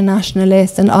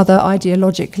ultra-nationalist and other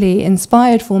ideologically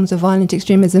inspired forms of violent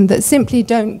extremism that simply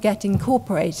don't get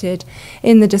incorporated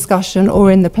in the discussion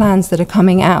or in the plans that are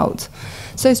coming out.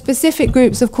 So specific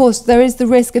groups, of course, there is the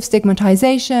risk of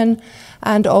stigmatization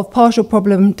and of partial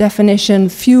problem definition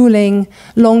fueling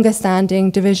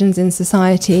longer-standing divisions in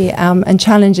society and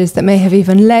challenges that may have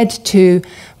even led to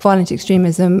violent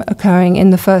extremism occurring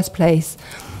in the first place.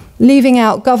 Leaving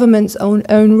out government's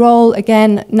own role,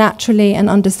 again, naturally and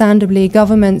understandably,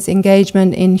 government's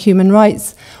engagement in human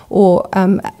rights or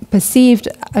perceived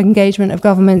engagement of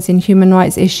governments in human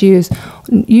rights issues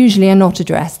usually are not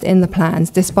addressed in the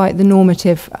plans, despite the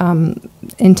normative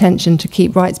intention to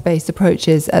keep rights-based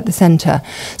approaches at the centre.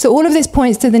 So all of this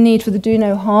points to the need for the do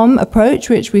no harm approach,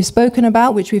 which we've spoken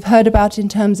about, which we've heard about in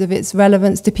terms of its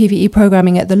relevance to PVE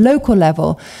programming at the local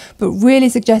level, but really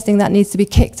suggesting that needs to be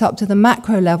kicked up to the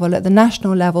macro level, at the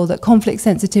national level, that conflict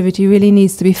sensitivity really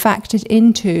needs to be factored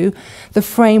into the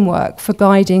framework for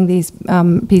guiding these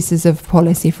pieces of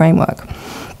policy framework.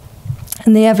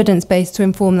 And the evidence base to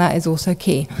inform that is also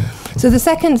key. So the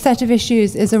second set of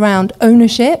issues is around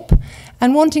ownership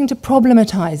and wanting to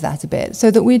problematize that a bit so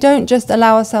that we don't just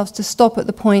allow ourselves to stop at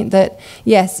the point that,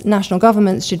 yes, national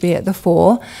governments should be at the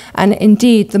fore. And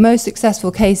indeed, the most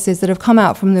successful cases that have come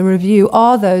out from the review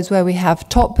are those where we have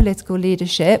top political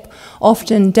leadership,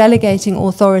 often delegating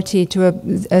authority to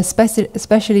a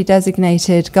specially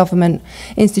designated government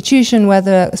institution,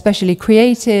 whether specially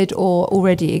created or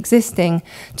already existing,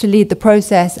 to lead the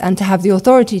process and to have the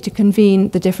authority to convene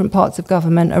the different parts of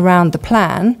government around the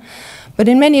plan. But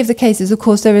in many of the cases, of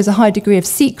course, there is a high degree of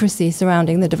secrecy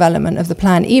surrounding the development of the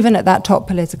plan, even at that top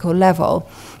political level.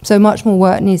 So much more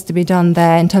work needs to be done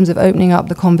there in terms of opening up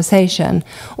the conversation.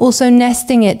 Also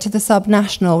nesting it to the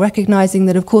subnational, recognizing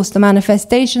that, of course, the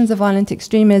manifestations of violent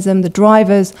extremism, the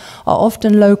drivers are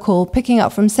often local, picking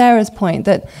up from Sarah's point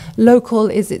that local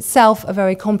is itself a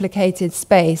very complicated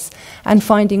space, and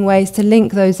finding ways to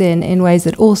link those in ways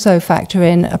that also factor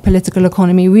in a political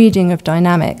economy reading of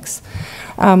dynamics.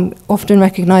 Often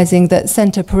recognizing that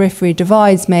centre-periphery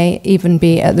divides may even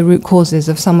be at the root causes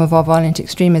of some of our violent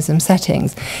extremism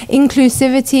settings.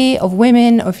 Inclusivity of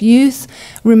women, of youth,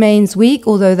 remains weak,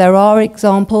 although there are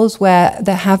examples where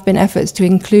there have been efforts to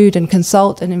include and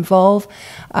consult and involve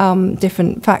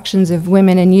different factions of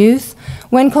women and youth.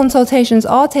 When consultations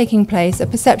are taking place, a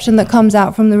perception that comes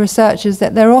out from the research is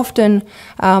that they're often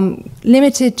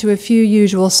limited to a few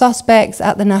usual suspects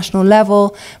at the national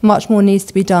level. Much more needs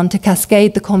to be done to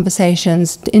cascade the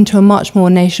conversations into a much more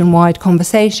nationwide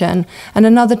conversation. And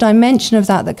another dimension of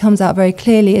that comes out very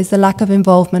clearly is the lack of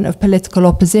involvement of political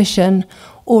opposition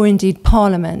or indeed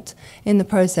Parliament in the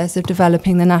process of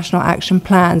developing the national action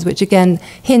plans, which again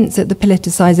hints at the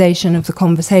politicisation of the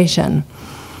conversation.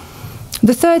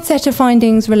 The third set of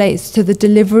findings relates to the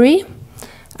delivery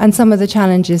and some of the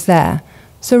challenges there.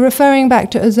 So referring back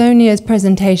to Ozonia's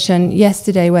presentation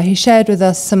yesterday, where he shared with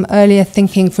us some earlier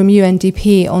thinking from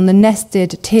UNDP on the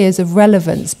nested tiers of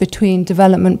relevance between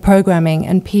development programming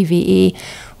and PVE,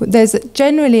 there's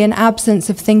generally an absence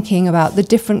of thinking about the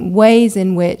different ways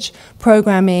in which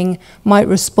programming might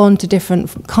respond to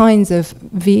different kinds of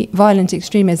violent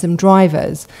extremism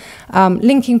drivers.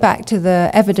 Linking back to the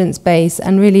evidence base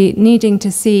and really needing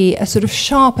to see a sort of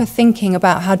sharper thinking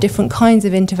about how different kinds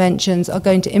of interventions are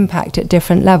going to impact at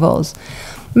different levels.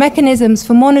 Mechanisms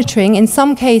for monitoring in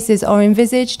some cases are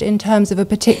envisaged in terms of a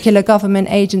particular government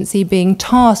agency being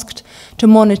tasked to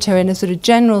monitor in a sort of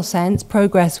general sense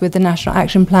progress with the National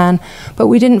Action Plan, but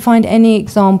we didn't find any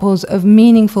examples of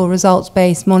meaningful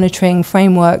results-based monitoring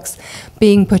frameworks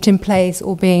being put in place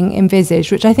or being envisaged,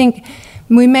 which I think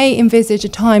we may envisage a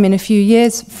time in a few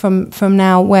years from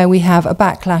now where we have a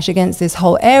backlash against this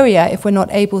whole area if we're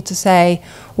not able to say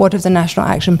what have the national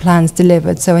action plans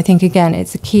delivered. So I think, again,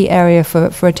 it's a key area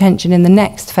for attention in the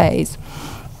next phase.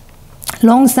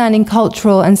 long-standing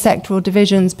cultural and sectoral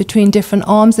divisions between different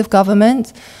arms of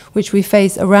government, which we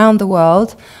face around the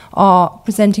world, are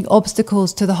presenting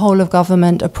obstacles to the whole of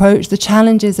government approach. The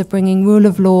challenges of bringing rule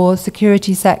of law,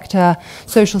 security sector,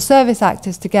 social service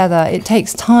actors together. It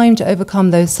takes time to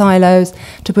overcome those silos,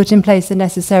 to put in place the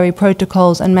necessary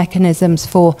protocols and mechanisms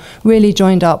for really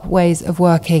joined up ways of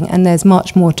working, and there's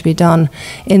much more to be done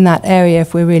in that area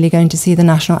if we're really going to see the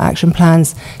national action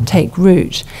plans take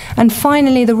root. And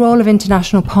finally, the role of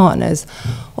international partners.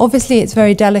 Obviously, it's a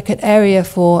very delicate area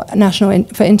for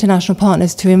international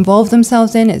partners to involve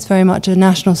themselves in. It's very much a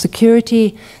national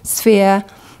security sphere.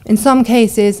 In some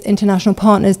cases, international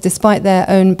partners, despite their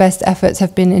own best efforts,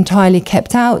 have been entirely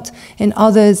kept out. In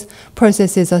others,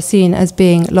 processes are seen as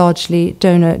being largely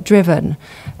donor-driven.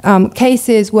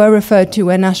 Cases were referred to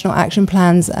where national action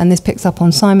plans, and this picks up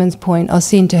on Simon's point, are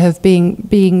seen to have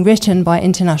been written by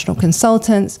international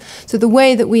consultants. So the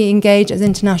way that we engage as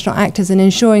international actors in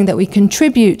ensuring that we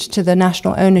contribute to the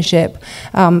national ownership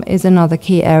is another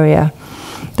key area.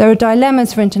 There are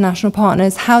dilemmas for international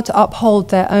partners, how to uphold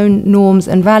their own norms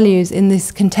and values in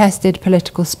this contested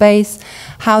political space,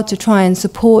 how to try and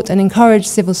support and encourage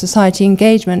civil society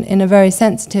engagement in a very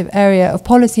sensitive area of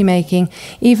policy making,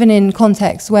 even in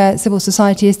contexts where civil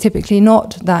society is typically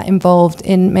not that involved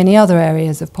in many other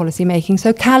areas of policy making.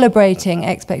 So calibrating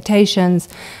expectations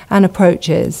and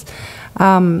approaches.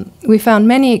 We found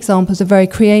many examples of very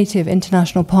creative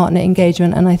international partner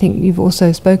engagement, and I think you've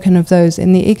also spoken of those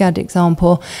in the IGAD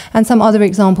example, and some other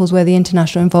examples where the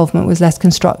international involvement was less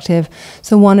constructive.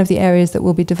 So one of the areas that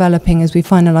we'll be developing as we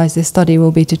finalise this study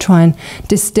will be to try and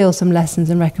distill some lessons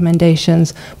and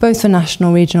recommendations, both for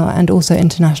national, regional and also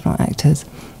international actors.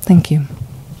 Thank you.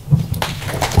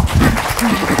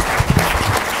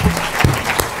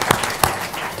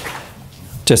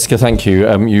 Jessica, thank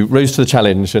you. You rose to the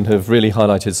challenge and have really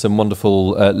highlighted some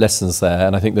wonderful lessons there,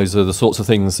 and I think those are the sorts of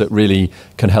things that really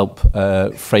can help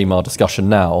frame our discussion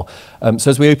now. So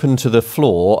as we open to the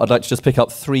floor, I'd like to just pick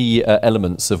up three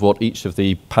elements of what each of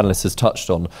the panellists has touched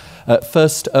on.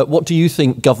 First, what do you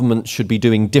think government should be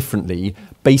doing differently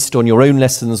based on your own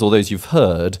lessons or those you've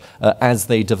heard as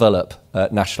they develop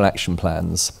national action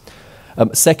plans?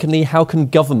 Secondly, how can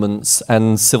governments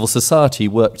and civil society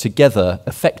work together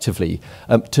effectively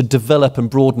to develop and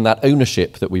broaden that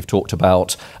ownership that we've talked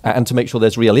about and to make sure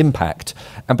there's real impact?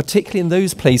 And particularly in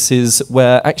those places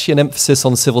where actually an emphasis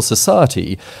on civil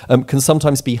society can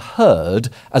sometimes be heard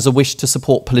as a wish to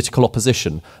support political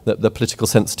opposition, the political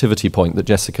sensitivity point that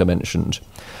Jessica mentioned.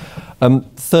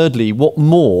 Thirdly, what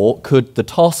more could the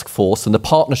task force and the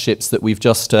partnerships that we've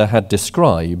just had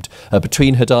described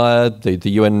between Hedayah,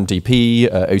 the UNDP,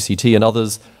 OCT and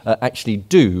others actually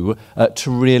do to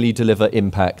really deliver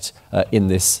impact in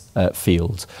this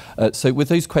field? So with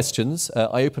those questions,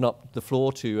 I open up the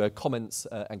floor to comments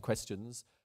and questions.